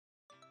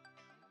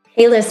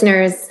Hey,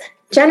 listeners.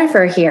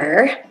 Jennifer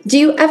here. Do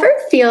you ever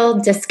feel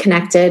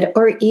disconnected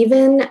or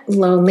even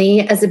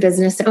lonely as a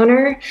business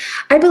owner?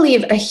 I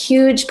believe a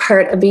huge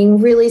part of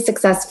being really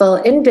successful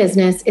in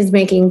business is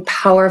making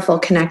powerful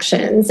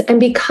connections. And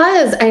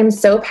because I am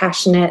so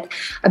passionate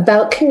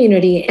about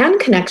community and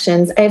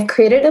connections, I have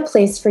created a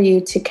place for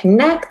you to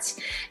connect,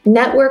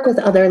 network with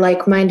other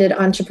like-minded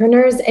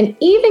entrepreneurs, and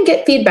even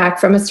get feedback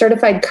from a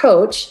certified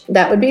coach,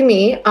 that would be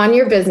me, on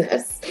your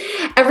business.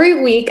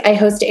 Every week, I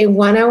host a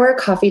 1-hour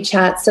coffee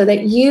chat so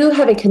that you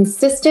have a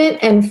consistent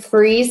and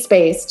free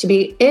space to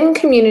be in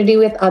community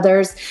with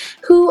others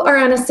who are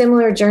on a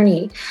similar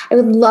journey. I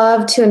would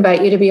love to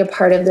invite you to be a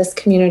part of this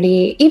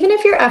community. Even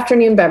if your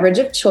afternoon beverage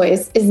of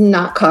choice is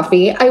not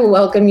coffee, I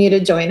welcome you to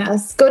join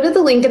us. Go to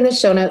the link in the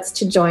show notes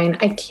to join.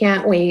 I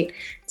can't wait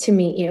to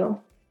meet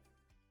you.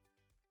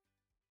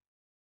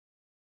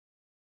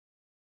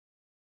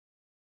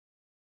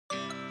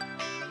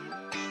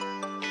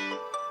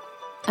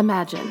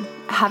 Imagine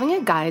having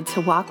a guide to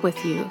walk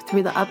with you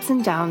through the ups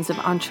and downs of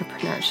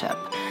entrepreneurship.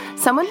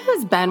 Someone who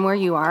has been where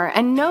you are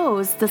and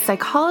knows the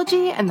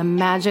psychology and the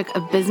magic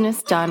of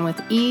business done with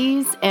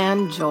ease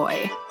and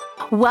joy.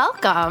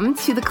 Welcome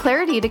to the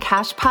Clarity to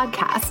Cash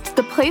podcast,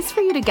 the place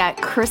for you to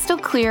get crystal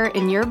clear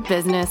in your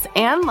business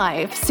and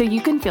life so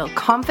you can feel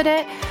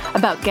confident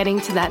about getting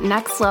to that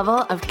next level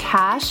of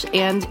cash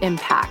and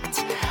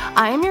impact.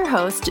 I am your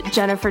host,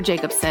 Jennifer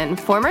Jacobson,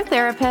 former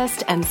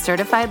therapist and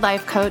certified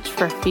life coach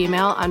for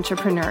female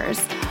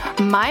entrepreneurs.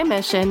 My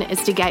mission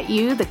is to get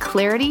you the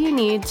clarity you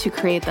need to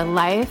create the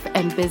life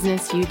and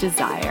business you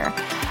desire.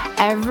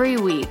 Every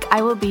week,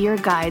 I will be your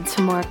guide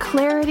to more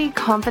clarity,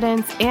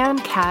 confidence,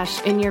 and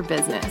cash in your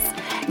business.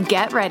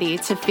 Get ready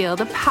to feel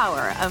the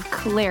power of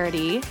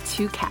clarity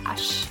to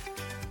cash.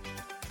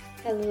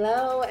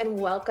 Hello, and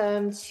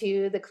welcome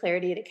to the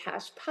Clarity to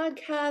Cash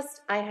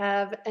podcast. I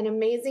have an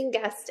amazing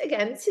guest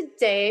again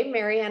today,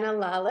 Mariana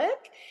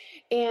Lalick.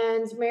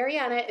 And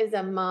Mariana is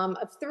a mom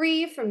of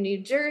 3 from New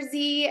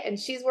Jersey, and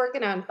she's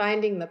working on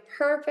finding the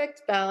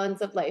perfect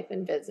balance of life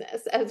and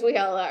business, as we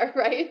all are,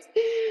 right?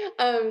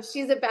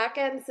 She's a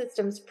back-end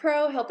systems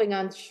pro, helping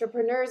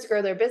entrepreneurs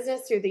grow their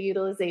business through the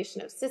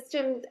utilization of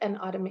systems and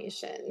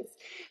automations.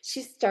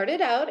 She started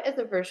out as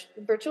a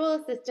virtual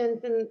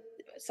assistant in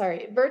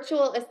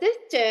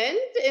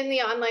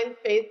the online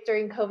space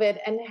during COVID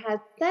and has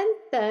since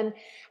then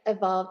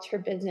evolved her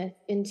business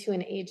into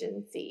an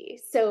agency.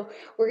 So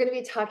we're going to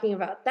be talking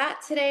about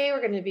that today. We're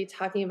going to be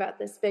talking about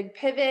this big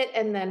pivot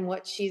and then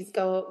what she's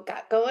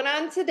got going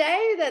on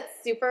today. That's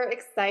super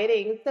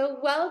exciting. So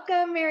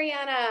welcome,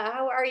 Mariana.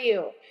 How are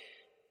you?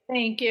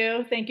 Thank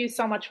you. Thank you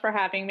so much for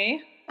having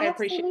me. I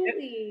appreciate it.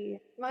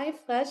 Absolutely. My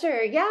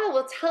pleasure. Yeah.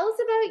 Well, tell us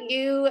about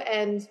you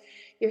and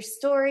your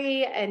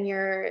story and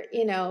your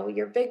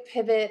big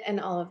pivot and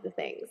all of the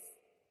things.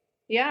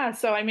 Yeah.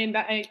 So, I mean,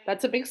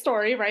 that's a big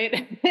story,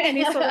 right?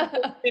 Any sort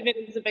of pivot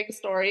is a big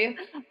story.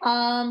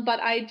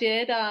 But I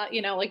did,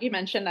 like you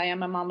mentioned, I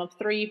am a mom of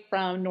 3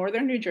 from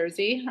northern New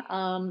Jersey.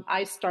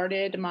 I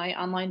started my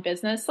online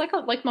business, like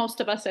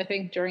most of us, I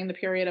think, during the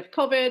period of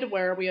COVID,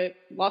 where we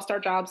lost our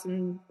jobs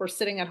and were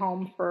sitting at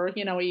home for,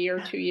 a year,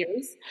 2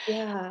 years.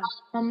 Yeah.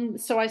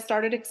 So I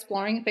started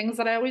exploring things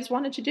that I always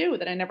wanted to do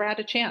that I never had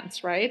a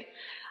chance, right?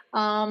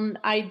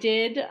 I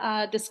did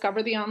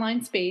discover the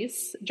online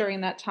space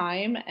during that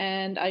time,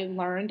 and I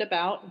learned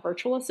about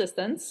virtual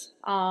assistants.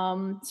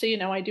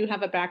 I do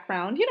have a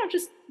background,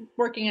 just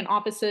working in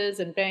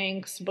offices and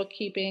banks,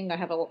 bookkeeping. I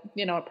have a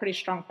pretty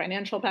strong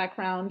financial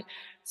background.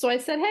 So I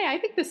said, hey, I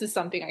think this is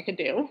something I could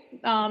do.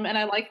 And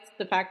I liked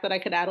the fact that I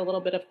could add a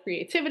little bit of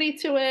creativity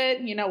to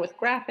it, with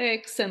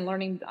graphics and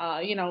learning,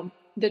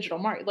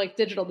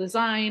 digital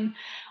design,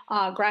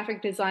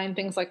 graphic design,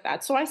 things like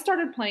that. So I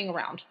started playing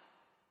around.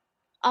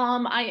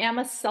 I am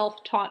a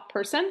self-taught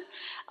person.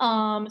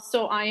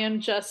 So I am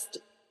just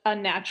a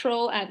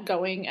natural at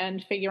going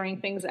and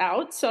figuring things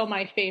out. So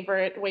my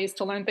favorite ways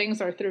to learn things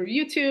are through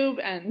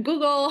YouTube and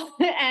Google,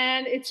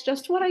 and it's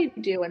just what I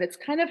do. And it's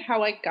kind of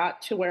how I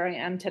got to where I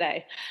am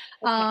today.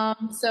 Okay.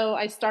 So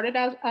I started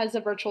out as a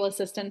virtual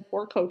assistant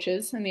for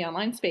coaches in the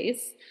online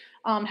space.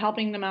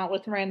 Helping them out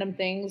with random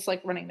things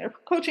like running their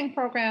coaching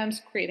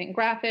programs, creating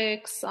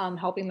graphics,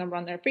 helping them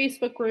run their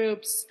Facebook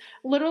groups.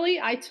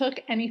 Literally, I took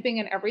anything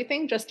and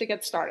everything just to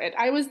get started.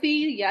 I was the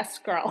yes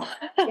girl.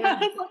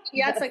 Yeah.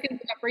 Yes, I can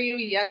do that for you.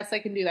 Yes, I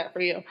can do that for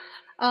you.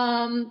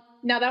 Now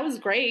that was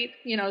great,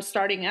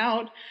 starting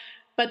out.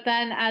 But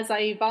then as I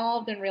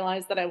evolved and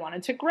realized that I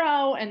wanted to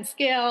grow and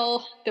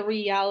scale, the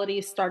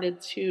reality started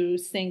to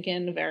sink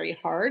in very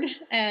hard.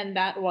 And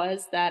that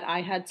was that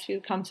I had to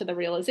come to the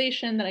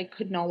realization that I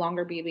could no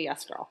longer be the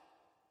yes girl.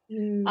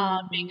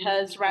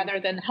 Because rather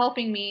than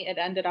helping me, it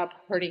ended up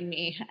hurting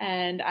me.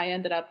 And I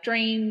ended up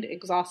drained,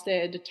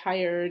 exhausted,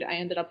 tired. I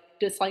ended up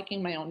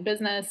disliking my own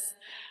business.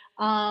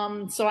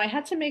 So I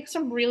had to make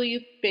some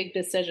really big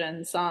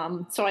decisions.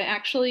 So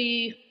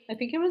I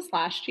think it was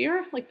last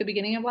year, like the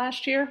beginning of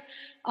last year.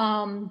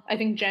 I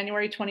think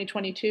January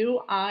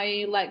 2022,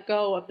 I let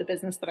go of the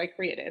business that I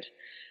created.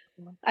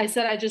 I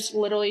said, I just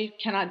literally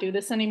cannot do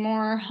this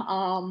anymore.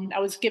 I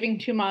was giving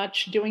too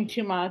much, doing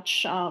too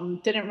much,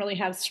 didn't really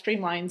have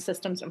streamlined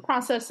systems and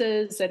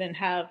processes. I didn't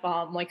have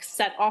like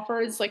set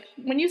offers. Like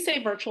when you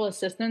say virtual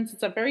assistants,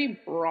 it's a very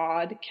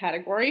broad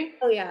category.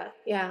 Oh yeah,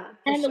 yeah,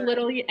 for And sure.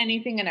 literally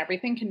anything and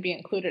everything can be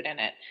included in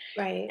it.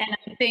 Right. And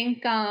I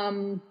think,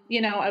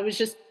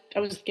 I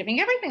was giving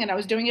everything and I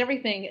was doing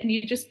everything. And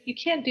you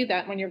can't do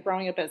that when you're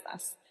growing a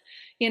business,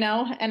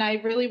 and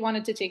I really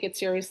wanted to take it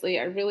seriously.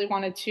 I really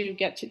wanted to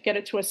get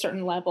it to a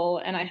certain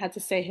level. And I had to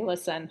say, hey,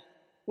 listen,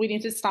 we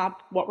need to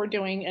stop what we're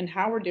doing and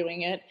how we're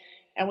doing it.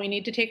 And we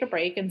need to take a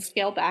break and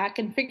scale back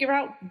and figure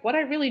out what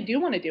I really do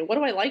want to do. What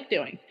do I like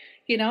doing?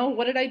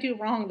 What did I do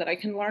wrong that I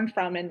can learn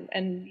from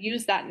and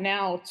use that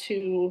now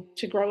to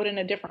grow it in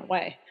a different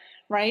way.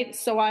 Right.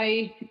 So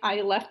I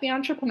left the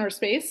entrepreneur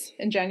space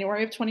in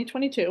January of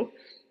 2022.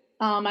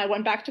 I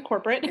went back to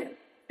corporate,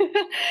 it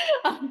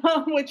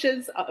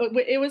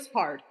was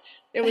hard.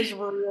 It was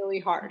really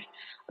hard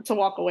to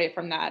walk away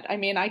from that. I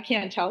mean, I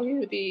can't tell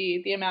you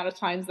the amount of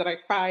times that I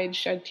cried,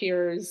 shed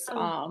tears.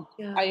 Yeah.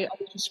 I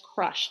was just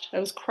crushed. I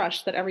was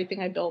crushed that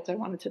everything I built, I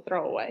wanted to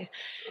throw away.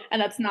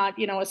 And that's not,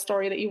 a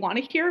story that you want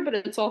to hear, but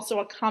it's also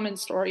a common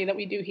story that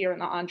we do hear in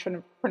the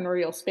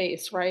entrepreneurial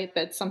space, right?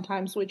 That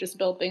sometimes we just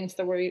build things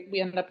that we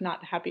end up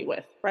not happy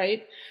with,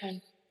 right?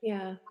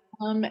 Yeah.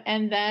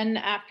 And then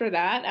after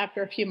that,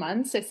 after a few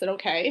months, I said,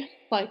 okay,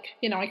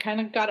 I kind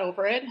of got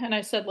over it. And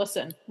I said,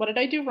 listen, what did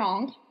I do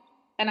wrong?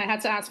 And I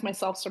had to ask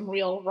myself some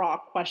real raw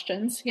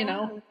questions,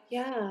 Yeah.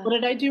 What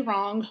did I do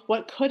wrong?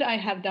 What could I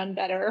have done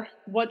better?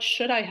 What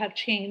should I have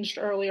changed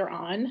earlier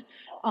on?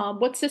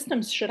 What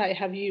systems should I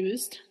have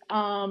used?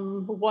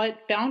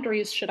 What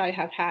boundaries should I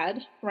have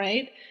had?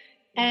 Right.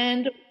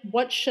 And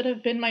what should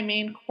have been my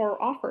main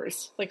core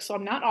offers? So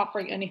I'm not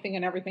offering anything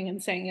and everything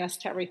and saying yes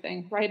to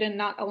everything, right? And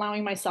not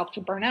allowing myself to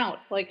burn out.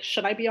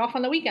 Should I be off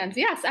on the weekends?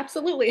 Yes,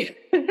 absolutely.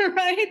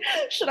 Right?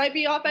 Should I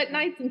be off at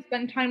nights and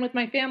spend time with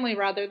my family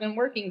rather than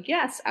working?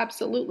 Yes,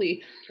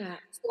 absolutely. Yeah.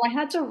 So I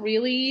had to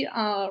really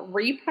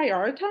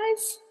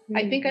reprioritize.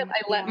 I think I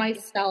let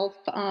myself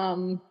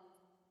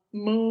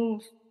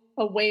move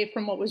away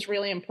from what was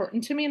really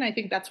important to me. And I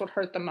think that's what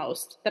hurt the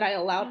most, that I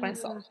allowed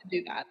myself to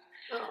do that.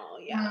 Oh,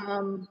 yeah.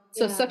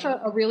 Such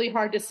a really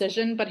hard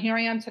decision, but here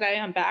I am today.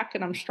 I'm back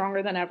and I'm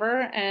stronger than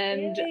ever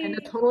and in a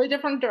totally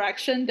different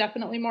direction,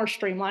 definitely more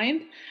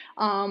streamlined.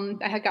 I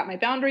had got my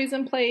boundaries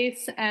in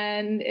place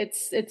and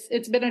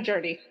it's been a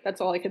journey.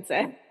 That's all I could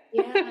say.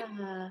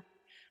 Yeah.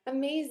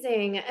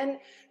 Amazing. And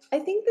I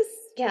think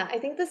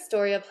this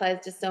story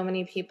applies to so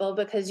many people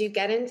because you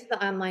get into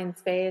the online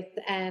space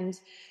and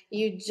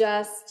you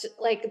just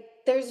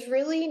there's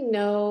really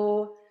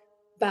no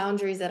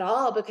boundaries at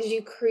all because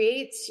you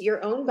create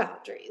your own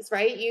boundaries,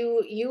 right?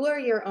 You are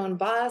your own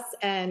boss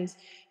and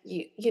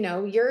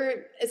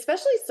you're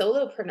especially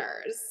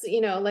solopreneurs,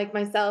 like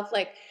myself,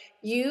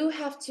 you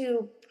have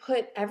to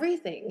put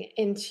everything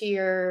into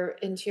your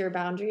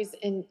boundaries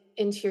and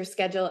into your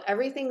schedule.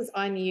 Everything's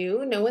on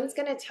you. No one's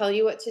going to tell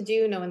you what to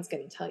do. No one's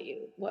going to tell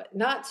you what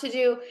not to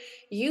do.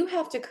 You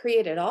have to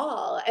create it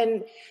all.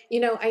 And,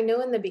 I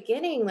know in the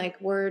beginning,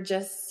 we're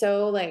just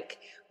so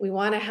we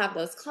want to have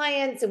those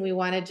clients and we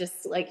want to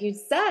just, like you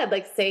said,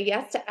 say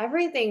yes to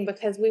everything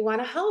because we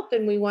want to help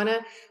and we want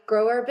to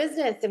grow our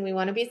business and we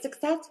want to be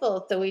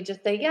successful. So we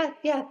just say, yes,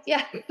 yes,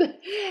 yes.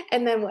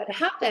 And then what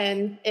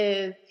happens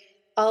is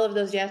all of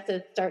those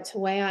yeses start to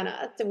weigh on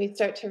us and we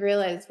start to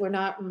realize we're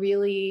not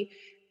really,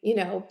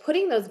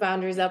 putting those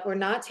boundaries up. We're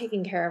not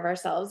taking care of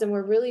ourselves and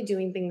we're really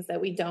doing things that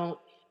we don't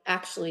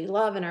actually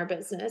love in our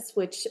business,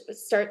 which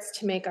starts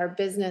to make our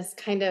business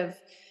kind of,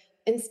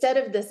 instead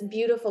of this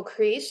beautiful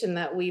creation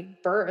that we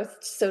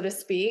birthed, so to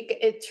speak,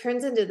 it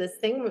turns into this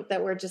thing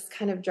that we're just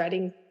kind of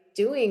dreading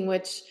doing,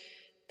 which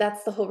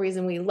that's the whole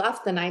reason we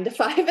left the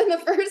 9-to-5 in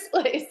the first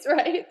place,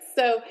 right?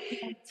 So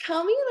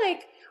tell me,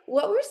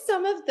 what were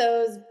some of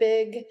those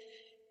big,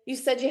 you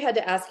said you had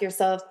to ask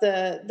yourself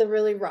the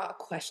really raw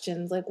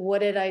questions, what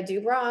did I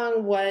do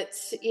wrong?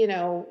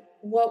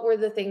 What were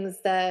the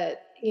things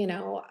that,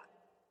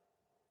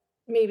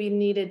 maybe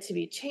needed to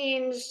be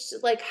changed?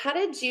 How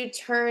did you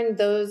turn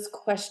those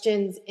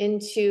questions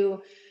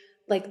into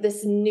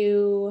this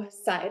new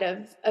side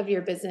of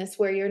your business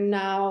where you're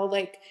now,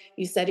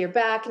 you said, you're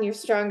back and you're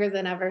stronger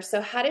than ever.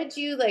 So how did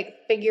you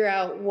figure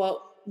out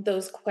what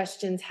those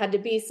questions had to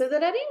be so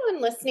that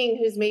anyone listening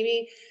who's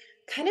maybe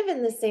kind of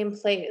in the same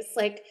place,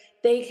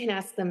 they can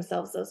ask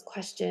themselves those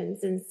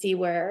questions and see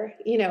where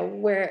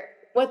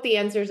what the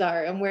answers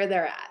are and where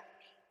they're at?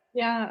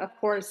 Yeah, of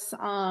course.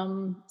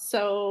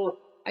 So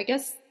I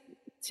guess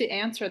to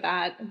answer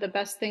that, the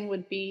best thing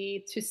would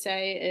be to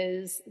say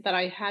is that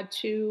I had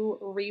to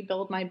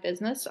rebuild my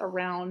business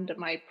around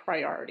my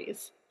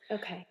priorities.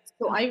 Okay.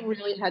 So I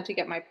really had to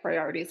get my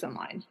priorities in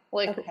line.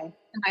 Okay.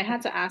 I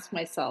had to ask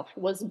myself,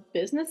 was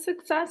business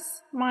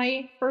success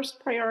my first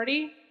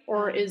priority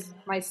or is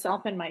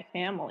myself and my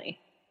family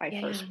my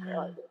first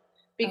priority?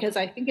 Because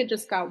I think it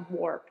just got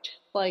warped.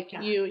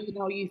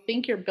 You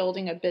think you're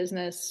building a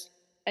business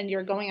and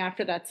you're going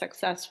after that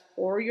success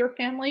for your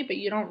family, but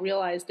you don't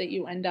realize that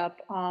you end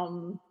up, I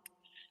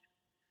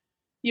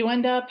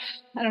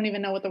don't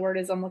even know what the word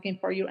is I'm looking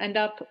for. You end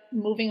up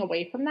moving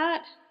away from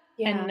that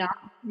and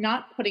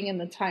not putting in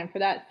the time for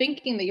that,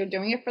 thinking that you're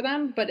doing it for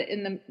them, but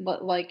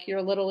like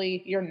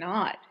you're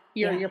not.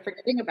 You're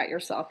forgetting about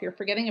yourself. You're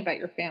forgetting about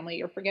your family.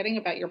 You're forgetting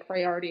about your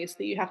priorities,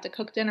 that you have to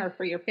cook dinner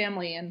for your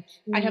family. And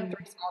I have 3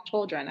 small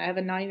children. I have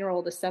a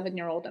 9-year-old, a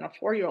 7-year-old, and a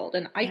 4-year-old.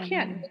 And I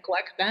can't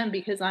neglect them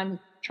because I'm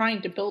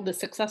trying to build a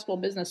successful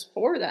business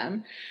for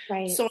them.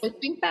 Right. So I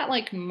think that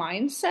like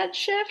mindset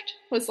shift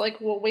was like,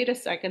 well, wait a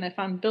second. If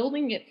I'm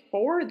building it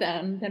for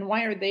them, then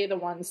why are they the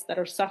ones that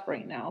are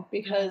suffering now?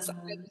 Because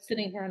I'm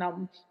sitting here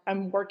and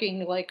I'm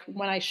working like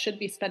when I should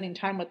be spending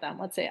time with them,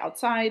 let's say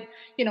outside,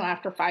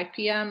 after 5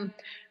 p.m.,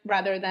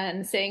 rather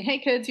than saying, hey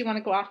kids, you want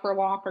to go out for a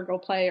walk or go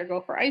play or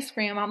go for ice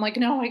cream? I'm like,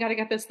 no, I got to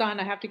get this done.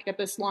 I have to get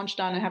this launch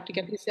done. I have to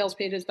get these sales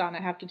pages done.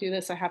 I have to do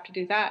this. I have to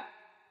do that.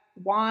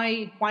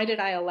 Why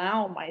did I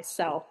allow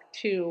myself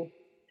to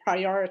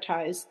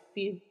prioritize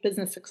the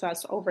business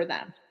success over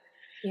them?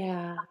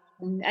 Yeah.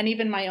 And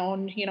even my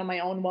own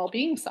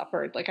well-being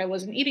suffered. Like I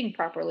wasn't eating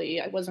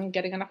properly. I wasn't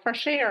getting enough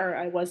fresh air.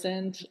 I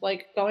wasn't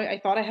I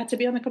thought I had to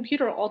be on the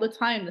computer all the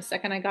time. The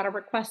second I got a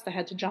request, I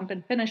had to jump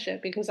and finish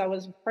it because I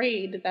was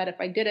afraid that if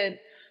I didn't,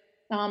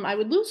 I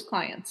would lose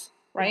clients.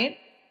 Right.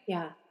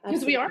 Yeah.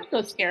 Because we are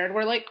so scared.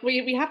 We're like,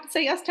 we have to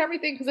say yes to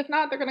everything, because if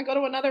not, they're going to go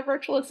to another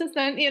virtual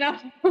assistant,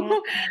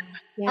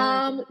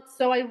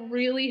 So I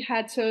really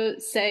had to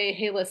say,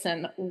 hey,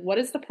 listen, what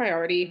is the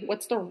priority?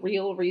 What's the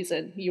real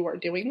reason you are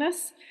doing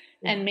this?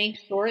 And make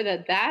sure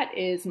that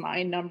is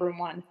my number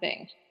one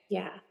thing.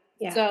 Yeah.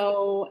 Yeah.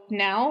 So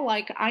now,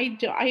 like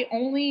I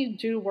only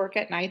do work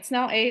at nights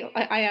now. I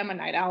am a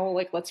night owl.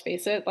 Like, let's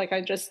face it. Like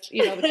I just, the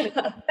kids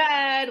are in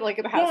bed,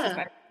 like the house is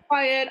nice.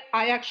 Quiet.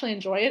 I actually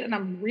enjoy it, and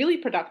I'm really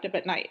productive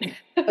at night.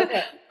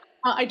 Okay.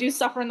 I do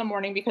suffer in the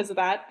morning because of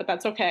that, but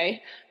that's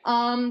okay.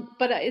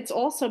 But it's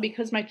also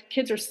because my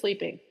kids are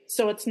sleeping,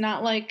 so it's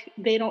not like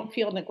they don't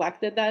feel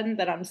neglected then,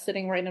 that I'm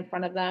sitting right in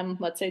front of them.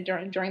 Let's say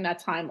during that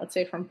time, let's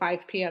say from 5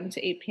 p.m.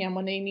 to 8 p.m.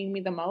 when they need me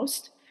the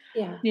most.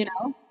 Yeah.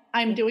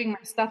 I'm doing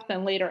my stuff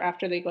then later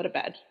after they go to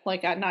bed,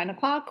 like at 9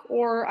 o'clock,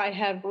 or I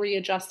have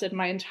readjusted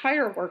my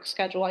entire work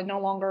schedule. I no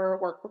longer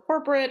work for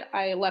corporate.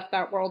 I left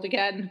that world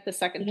again the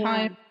second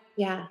time.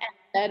 Yeah.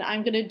 And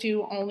I'm going to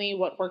do only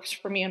what works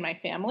for me and my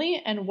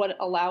family, and what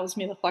allows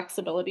me the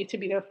flexibility to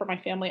be there for my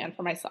family and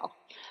for myself.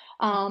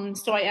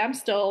 So I'm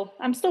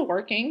still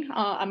working.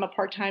 I'm a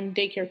part-time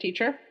daycare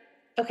teacher.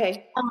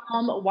 Okay.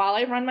 While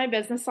I run my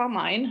business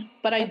online,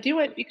 but I do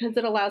it because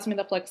it allows me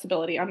the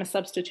flexibility. I'm a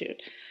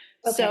substitute.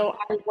 Okay. So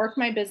I work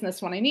my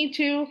business when I need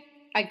to.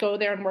 I go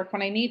there and work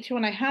when I need to,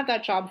 and I have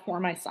that job for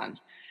my son.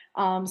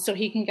 So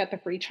he can get the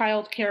free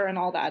childcare and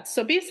all that.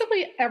 So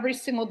basically every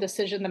single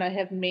decision that I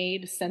have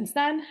made since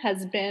then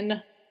has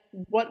been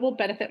what will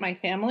benefit my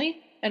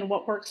family and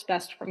what works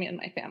best for me and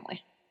my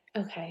family.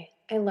 Okay.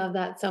 I love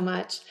that so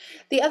much.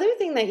 The other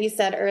thing that you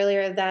said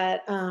earlier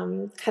that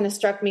kind of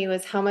struck me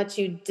was how much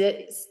you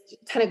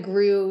kind of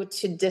grew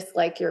to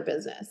dislike your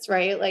business,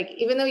 right? Like,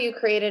 even though you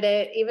created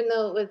it, even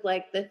though it was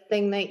like the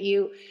thing that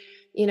you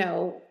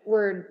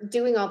were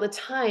doing all the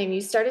time,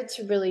 you started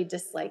to really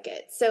dislike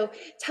it. So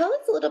tell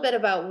us a little bit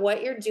about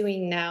what you're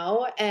doing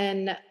now,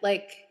 and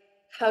like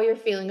how you're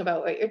feeling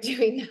about what you're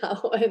doing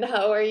now, and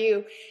how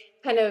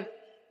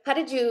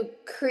did you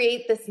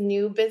create this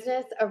new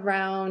business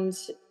around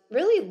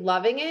really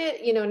loving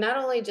it? Not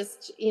only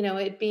just,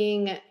 it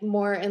being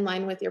more in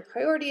line with your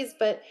priorities,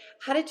 but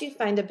how did you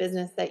find a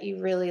business that you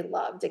really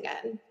loved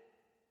again?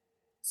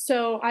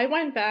 So I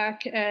went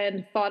back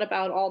and thought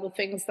about all the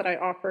things that I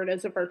offered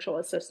as a virtual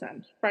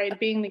assistant, right?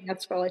 Being the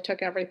Yes Girl, I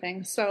took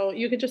everything. So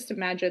you could just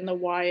imagine the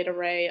wide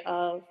array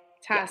of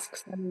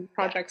tasks and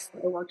projects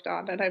that I worked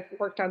on. And I've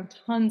worked on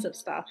tons of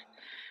stuff.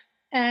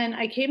 And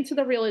I came to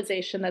the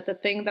realization that the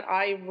thing that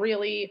I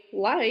really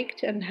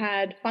liked and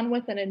had fun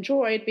with and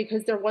enjoyed,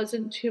 because there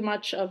wasn't too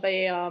much of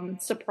a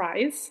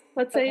surprise,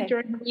 let's say,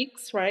 during the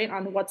weeks, right,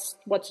 on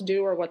what's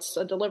due or what's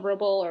a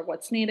deliverable or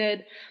what's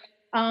needed.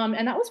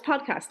 And that was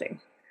podcasting.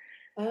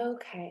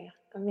 Okay.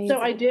 Amazing. So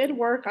I did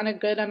work on a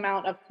good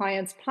amount of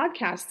clients'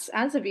 podcasts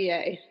as a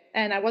VA,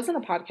 and I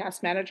wasn't a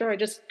podcast manager. I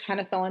just kind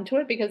of fell into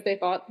it because they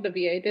thought the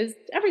VA does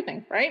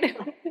everything, right?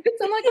 So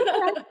I'm like,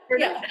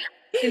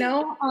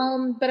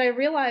 but I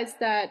realized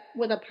that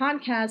with a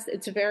podcast,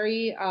 it's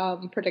very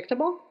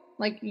predictable.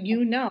 Like,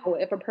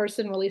 if a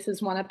person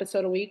releases 1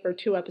 episode a week or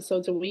 2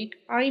 episodes a week,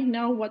 I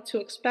know what to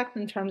expect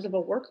in terms of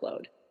a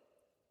workload.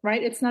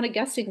 Right? It's not a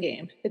guessing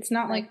game. It's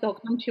not like they'll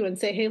come to you and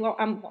say, hey,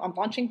 I'm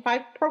launching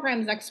 5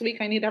 programs next week.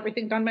 I need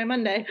everything done by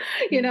Monday,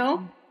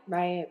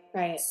 Right.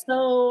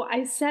 So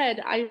I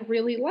said, I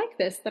really like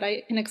this, that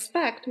I can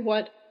expect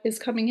what is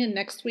coming in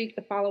next week,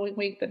 the following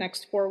week, the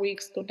next 4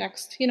 weeks, the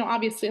next,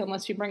 obviously,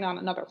 unless you bring on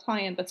another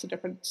client, that's a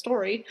different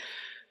story.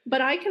 But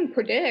I can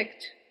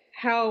predict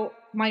how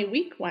my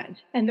week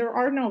went. And there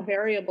are no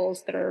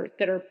variables that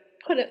are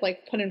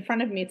put in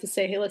front of me to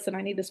say, hey, listen,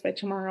 I need this by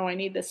tomorrow. I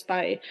need this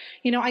by,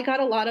 I got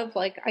a lot of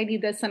like, I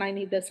need this and I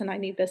need this and I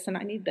need this and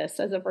I need this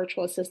as a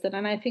virtual assistant.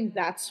 And I think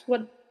that's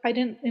what I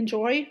didn't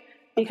enjoy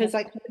because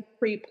I couldn't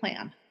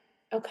pre-plan.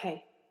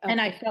 Okay. And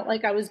I felt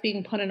like I was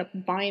being put in a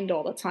bind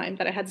all the time,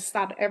 that I had to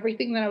stop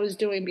everything that I was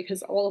doing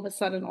because all of a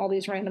sudden all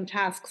these random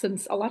tasks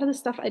and a lot of the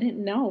stuff I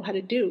didn't know how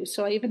to do.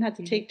 So I even had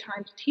to take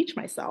time to teach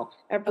myself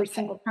every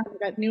single time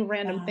I got new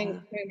random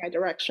things in my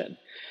direction.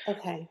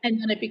 Okay.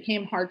 And then it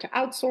became hard to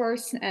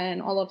outsource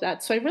and all of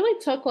that. So I really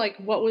took like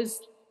what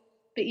was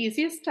the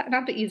easiest,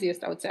 not the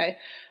easiest, I would say,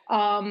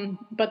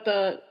 but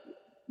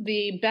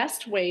the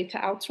best way to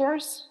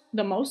outsource,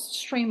 the most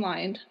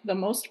streamlined, the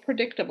most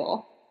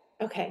predictable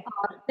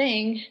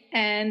thing.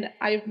 And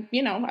I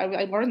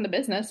learned the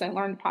business. I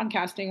learned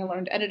podcasting. I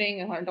learned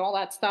editing. I learned all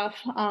that stuff.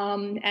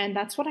 And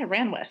that's what I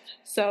ran with.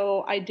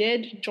 So I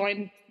did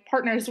join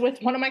partners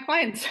with one of my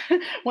clients,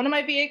 one of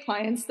my VA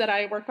clients that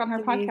I worked on her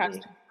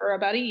podcast for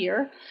about a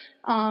year.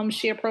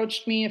 She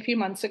approached me a few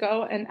months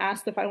ago and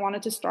asked if I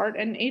wanted to start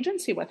an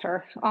agency with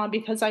her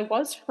because I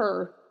was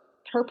her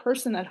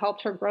person that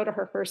helped her grow to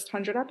her first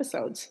 100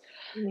 episodes.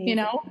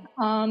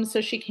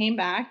 So she came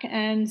back,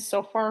 and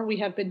so far we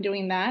have been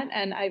doing that.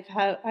 And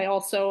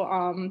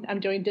I'm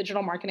doing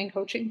digital marketing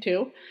coaching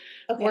too,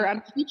 where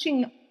I'm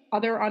teaching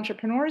other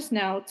entrepreneurs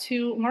now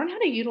to learn how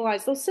to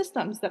utilize those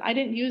systems that I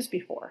didn't use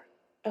before.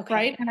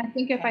 Right. And I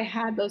think if I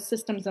had those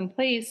systems in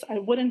place, I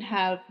wouldn't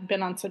have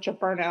been on such a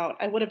burnout.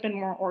 I would have been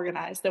more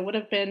organized. I would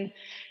have been,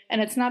 and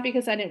it's not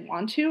because I didn't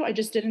want to, I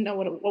just didn't know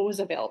what was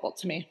available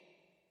to me.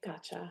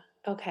 Gotcha.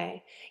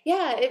 Okay.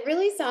 Yeah. It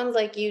really sounds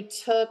like you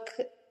took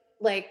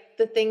like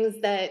the things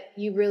that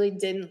you really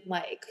didn't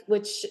like,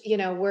 which,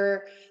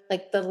 were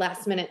like the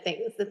last minute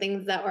things, the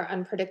things that were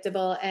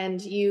unpredictable. And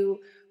you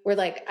were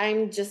like,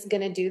 I'm just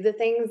going to do the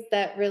things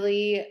that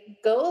really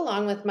go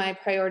along with my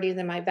priorities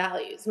and my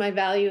values, my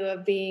value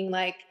of being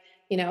like,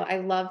 I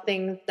love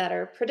things that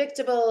are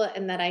predictable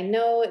and that I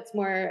know it's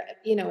more,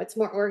 it's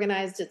more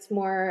organized. It's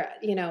more,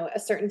 a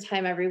certain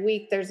time every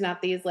week. There's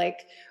not these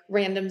like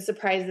random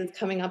surprises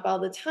coming up all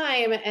the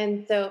time.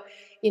 And so,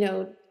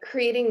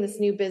 creating this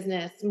new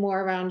business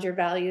more around your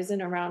values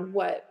and around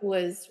what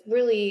was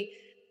really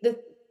the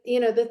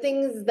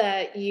things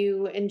that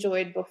you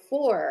enjoyed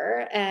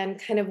before,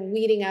 and kind of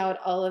weeding out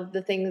all of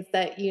the things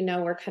that,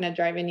 were kind of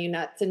driving you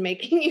nuts and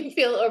making you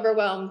feel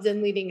overwhelmed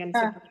and leading into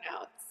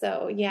burnout.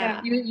 So,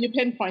 yeah. You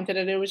pinpointed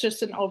it. It was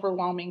just an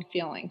overwhelming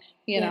feeling,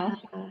 Yeah.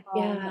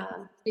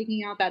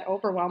 Taking out that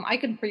overwhelm. I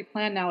can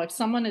pre-plan now. If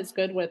someone is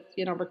good with,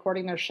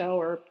 recording their show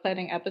or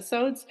planning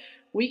episodes,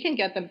 we can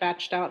get them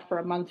batched out for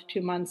a month,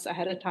 2 months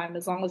ahead of time,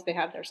 as long as they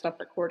have their stuff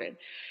recorded.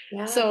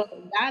 Yeah. So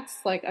that's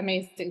like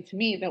amazing to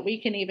me that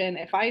we can even,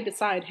 if I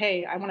decide,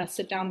 hey, I want to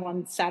sit down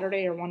one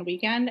Saturday or one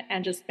weekend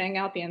and just bang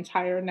out the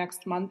entire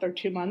next month or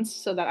 2 months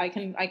so that I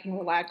can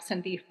relax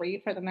and be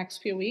free for the next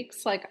few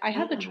weeks. Like I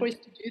have the choice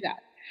to do that.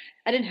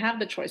 I didn't have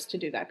the choice to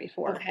do that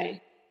before.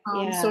 Okay.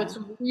 So it's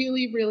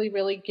really, really,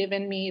 really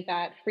given me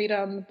that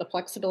freedom, the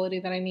flexibility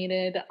that I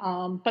needed.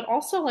 But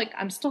also like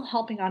I'm still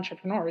helping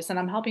entrepreneurs, and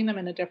I'm helping them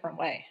in a different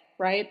way,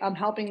 right? I'm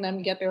helping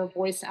them get their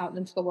voice out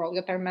into the world,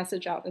 get their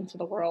message out into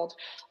the world,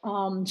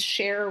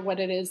 share what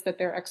it is that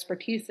their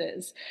expertise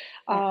is.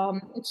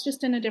 It's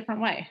just in a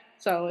different way.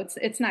 So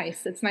it's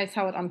nice. It's nice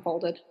how it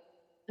unfolded.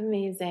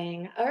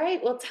 Amazing. All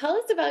right. Well, tell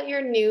us about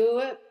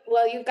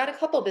you've got a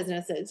couple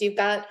businesses. You've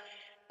got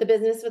the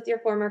business with your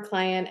former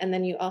client, and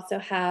then you also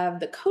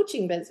have the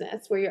coaching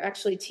business where you're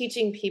actually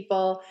teaching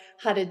people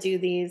how to do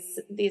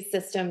these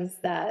systems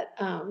that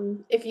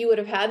if you would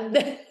have had,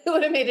 it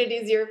would have made it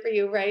easier for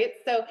you, right?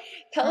 So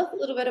tell us a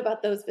little bit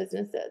about those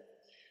businesses.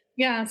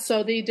 Yeah.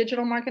 So the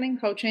digital marketing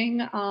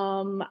coaching,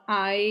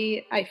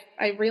 I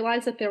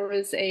realized that there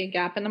was a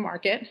gap in the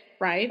market,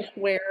 right?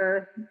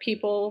 Where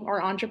people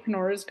or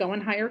entrepreneurs go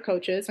and hire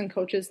coaches, and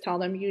coaches tell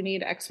them you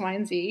need X, Y,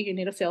 and Z. You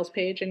need a sales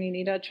page, and you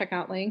need a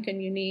checkout link,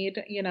 and you need,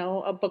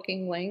 a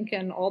booking link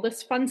and all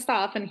this fun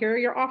stuff. And here are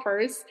your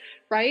offers,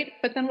 right?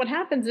 But then what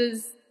happens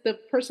is the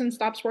person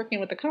stops working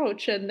with the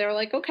coach, and they're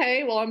like,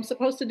 okay, well, I'm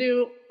supposed to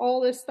do all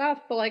this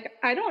stuff, but like,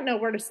 I don't know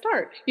where to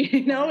start.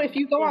 If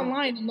you go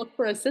online and look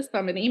for a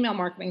system, an email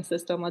marketing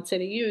system, let's say,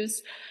 to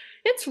use,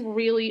 it's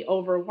really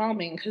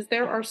overwhelming because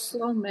there are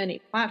so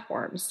many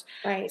platforms,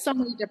 right? So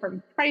many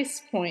different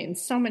price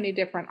points, so many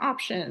different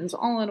options,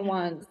 all in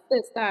one,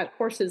 this, that,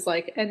 courses,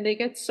 like, and they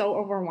get so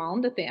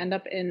overwhelmed that they end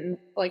up in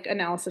like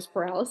analysis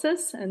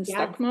paralysis and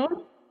stuck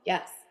mode.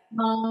 Yes.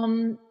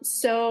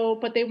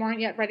 But they weren't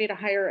yet ready to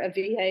hire a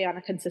VA on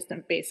a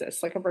consistent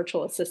basis, like a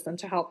virtual assistant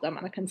to help them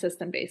on a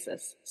consistent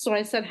basis. So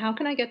I said, how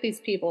can I get these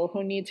people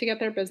who need to get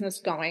their business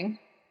going?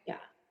 Yeah.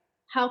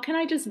 How can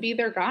I just be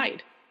their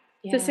guide?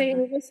 to say,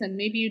 hey, listen,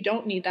 maybe you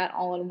don't need that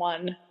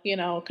all-in-one,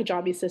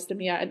 Kajabi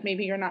system yet.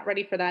 Maybe you're not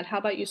ready for that. How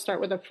about you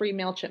start with a free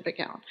MailChimp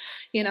account,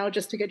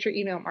 just to get your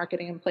email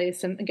marketing in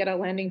place and get a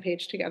landing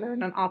page together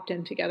and an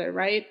opt-in together,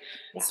 right?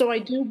 Yeah. So I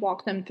do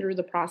walk them through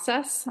the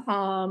process.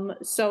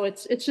 So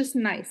it's just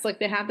nice. Like,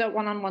 they have that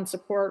one-on-one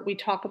support. We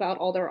talk about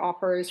all their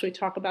offers. We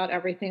talk about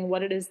everything,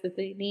 what it is that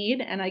they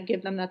need. And I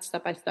give them that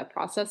step-by-step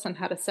process on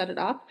how to set it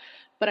up.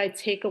 But I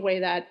take away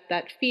that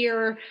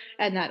fear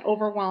and that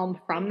overwhelm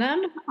from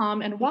them,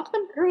 and walk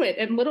them through it.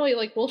 And literally,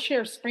 like, we'll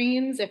share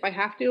screens. If I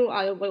have to,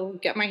 I will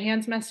get my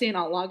hands messy and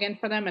I'll log in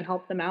for them and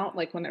help them out,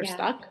 like, when they're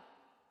stuck.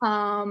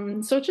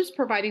 So it's just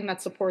providing that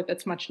support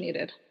that's much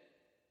needed.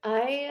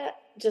 I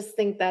just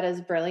think that is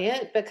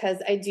brilliant, because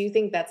I do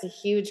think that's a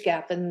huge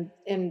gap in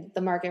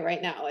the market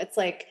right now. It's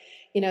like,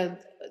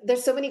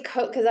 there's so many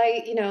because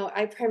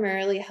I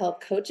primarily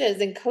help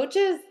coaches, and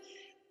coaches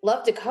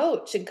love to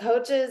coach, and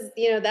coaches,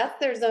 that's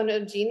their zone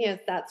of genius.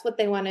 That's what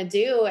they want to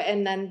do.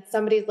 And then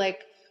somebody's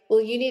like, well,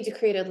 you need to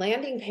create a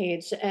landing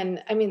page.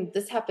 And I mean,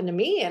 this happened to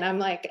me, and I'm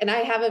like, and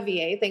I have a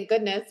VA, thank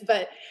goodness.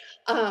 But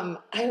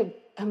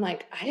I'm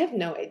like, I have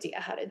no idea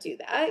how to do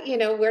that.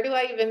 Where do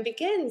I even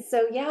begin?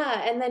 So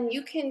yeah. And then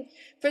you can,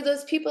 for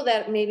those people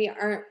that maybe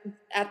aren't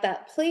at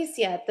that place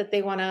yet, that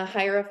they want to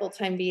hire a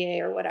full-time VA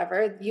or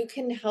whatever, you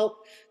can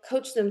help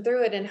coach them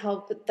through it and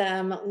help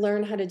them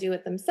learn how to do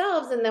it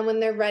themselves. And then when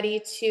they're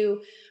ready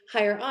to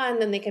hire on,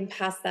 then they can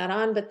pass that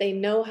on, but they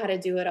know how to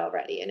do it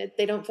already. And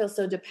they don't feel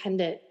so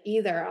dependent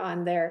either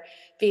on their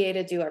VA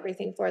to do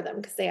everything for them,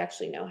 because they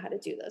actually know how to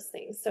do those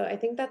things. So I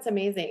think that's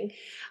amazing.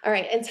 All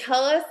right. And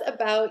tell us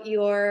about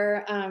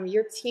your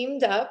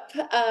teamed up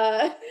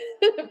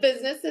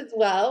business as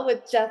well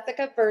with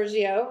Jessica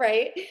Bergio,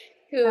 right?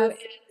 Who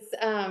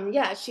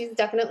is, she's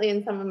definitely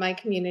in some of my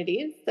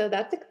communities. So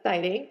that's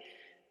exciting.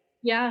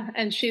 Yeah.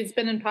 And she's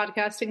been in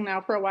podcasting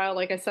now for a while.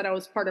 Like I said, I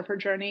was part of her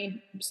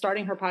journey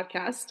starting her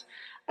podcast.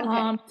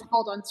 Okay. It's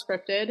called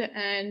Unscripted,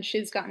 and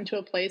she's gotten to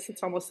a place,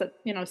 it's almost at,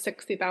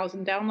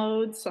 60,000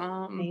 downloads,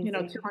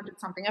 200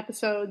 something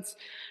episodes.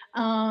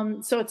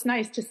 So it's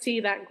nice to see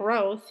that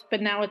growth,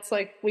 but now it's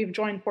like we've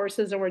joined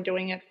forces and we're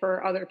doing it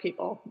for other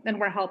people and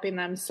we're helping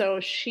them. So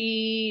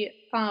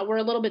we're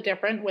a little bit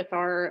different with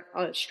our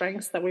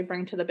strengths that we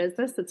bring to the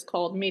business. It's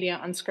called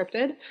Media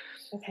Unscripted.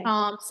 Okay.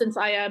 Since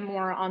I am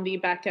more on the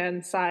back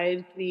end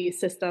side, the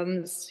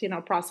systems,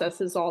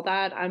 processes, all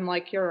that, I'm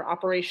like your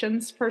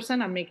operations person.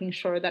 I'm making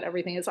sure that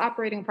everything is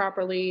operating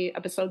properly.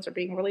 Episodes are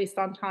being released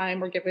on time.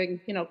 We're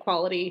giving,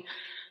 quality,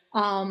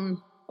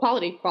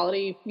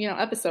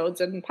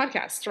 episodes and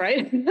podcasts,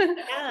 right?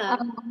 Yeah.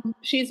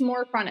 She's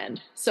more front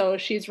end. So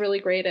she's really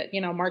great at,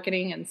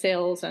 marketing and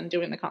sales and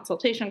doing the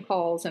consultation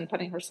calls and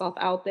putting herself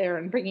out there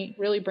and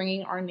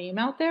bringing our name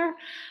out there.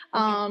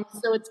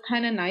 So it's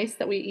kind of nice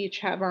that we each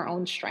have our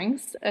own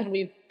strengths, and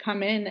we've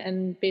come in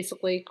and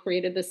basically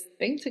created this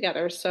thing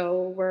together.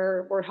 So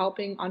we're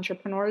helping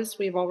entrepreneurs.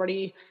 We've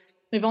only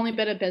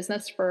been in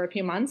business for a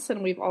few months,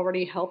 and we've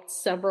already helped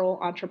several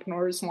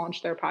entrepreneurs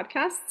launch their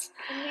podcasts.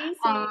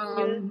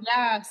 Amazing.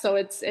 So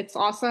it's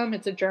awesome.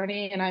 It's a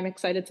journey, and I'm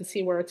excited to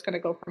see where it's going to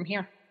go from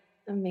here.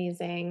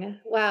 Amazing.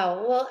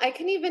 Wow. Well, I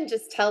can even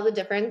just tell the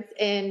difference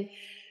in,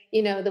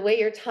 the way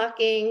you're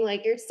talking.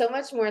 Like, you're so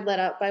much more lit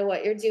up by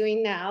what you're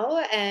doing now,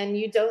 and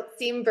you don't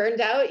seem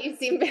burned out. You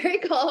seem very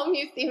calm.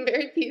 You seem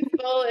very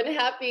peaceful and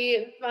happy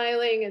and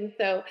smiling. And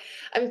so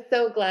I'm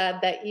so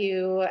glad that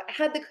you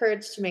had the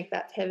courage to make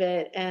that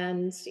pivot,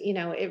 and,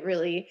 it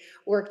really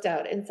worked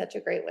out in such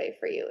a great way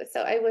for you.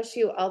 So I wish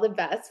you all the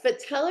best, but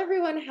tell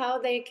everyone how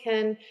they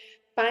can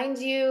find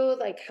you,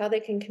 like how they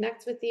can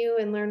connect with you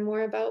and learn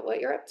more about what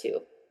you're up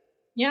to.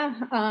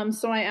 Yeah.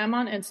 So I am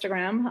on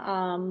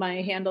Instagram.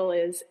 My handle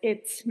is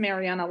It's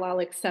Mariana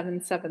Lalick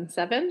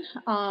 777.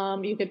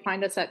 You can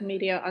find us at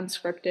Media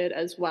Unscripted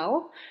as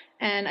well.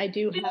 And I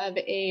do have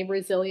a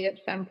Resilient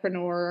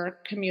Fempreneur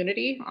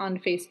community on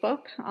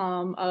Facebook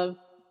of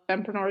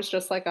fempreneurs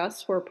just like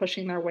us who are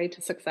pushing their way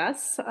to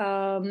success.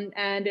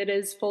 And it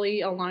is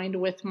fully aligned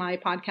with my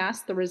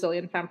podcast, The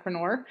Resilient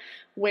Fempreneur,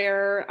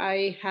 where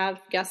I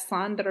have guests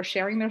on that are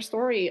sharing their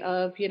story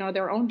of,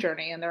 their own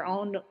journey and their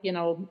own,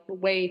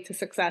 way to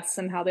success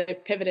and how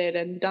they've pivoted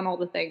and done all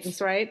the things,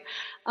 right?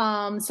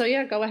 So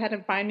yeah, go ahead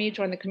and find me,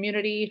 join the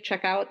community,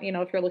 check out,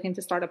 if you're looking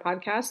to start a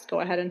podcast, go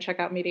ahead and check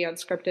out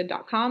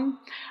mediaunscripted.com.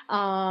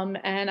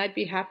 And I'd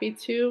be happy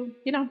to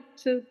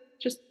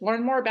just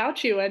learn more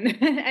about you and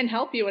and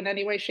help you in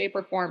any way, shape,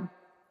 or form.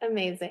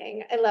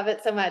 Amazing. I love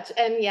it so much.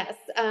 And yes,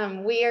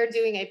 we are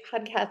doing a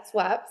podcast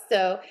swap.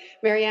 So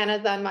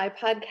Mariana's on my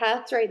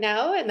podcast right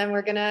now, and then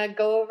we're going to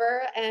go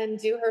over and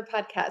do her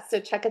podcast. So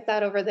check us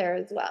out over there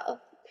as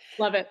well.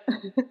 Love it.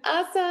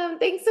 Awesome.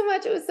 Thanks so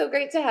much. It was so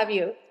great to have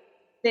you.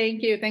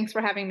 Thank you. Thanks for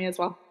having me as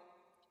well.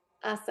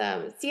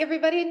 Awesome. See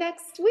everybody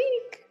next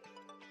week.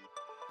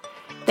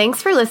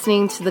 Thanks for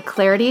listening to the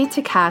Clarity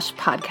to Cash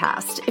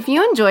podcast. If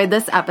you enjoyed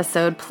this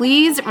episode,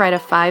 please write a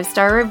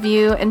 5-star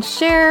review and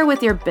share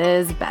with your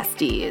biz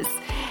besties.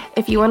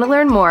 If you want to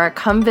learn more,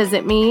 come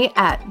visit me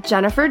at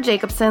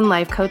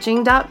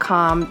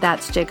jenniferjacobsonlifecoaching.com.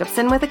 That's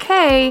Jacobson with a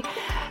K.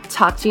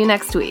 Talk to you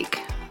next week.